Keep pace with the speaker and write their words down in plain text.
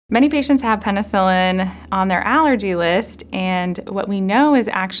Many patients have penicillin on their allergy list, and what we know is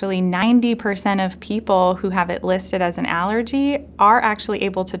actually 90% of people who have it listed as an allergy are actually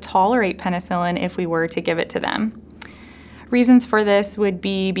able to tolerate penicillin if we were to give it to them. Reasons for this would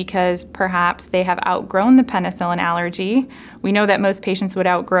be because perhaps they have outgrown the penicillin allergy. We know that most patients would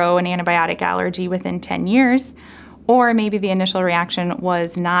outgrow an antibiotic allergy within 10 years. Or maybe the initial reaction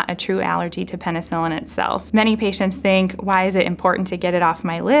was not a true allergy to penicillin itself. Many patients think, why is it important to get it off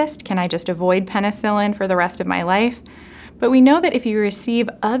my list? Can I just avoid penicillin for the rest of my life? But we know that if you receive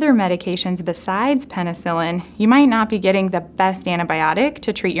other medications besides penicillin, you might not be getting the best antibiotic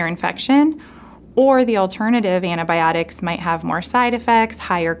to treat your infection, or the alternative antibiotics might have more side effects,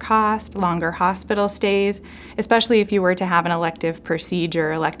 higher cost, longer hospital stays, especially if you were to have an elective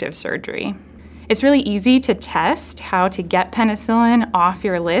procedure, elective surgery. It's really easy to test how to get penicillin off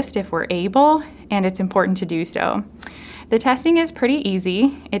your list if we're able, and it's important to do so. The testing is pretty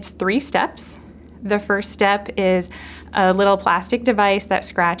easy. It's 3 steps. The first step is a little plastic device that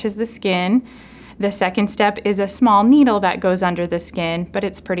scratches the skin. The second step is a small needle that goes under the skin, but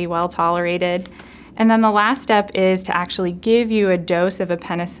it's pretty well tolerated. And then the last step is to actually give you a dose of a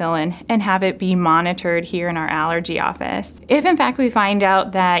penicillin and have it be monitored here in our allergy office. If in fact we find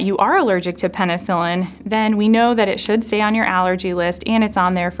out that you are allergic to penicillin, then we know that it should stay on your allergy list and it's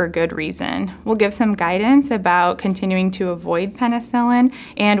on there for good reason. We'll give some guidance about continuing to avoid penicillin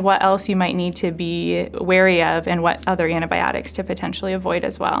and what else you might need to be wary of and what other antibiotics to potentially avoid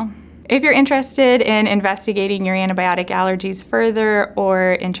as well. If you're interested in investigating your antibiotic allergies further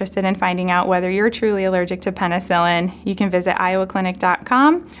or interested in finding out whether you're truly allergic to penicillin, you can visit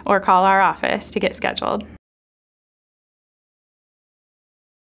iowaclinic.com or call our office to get scheduled.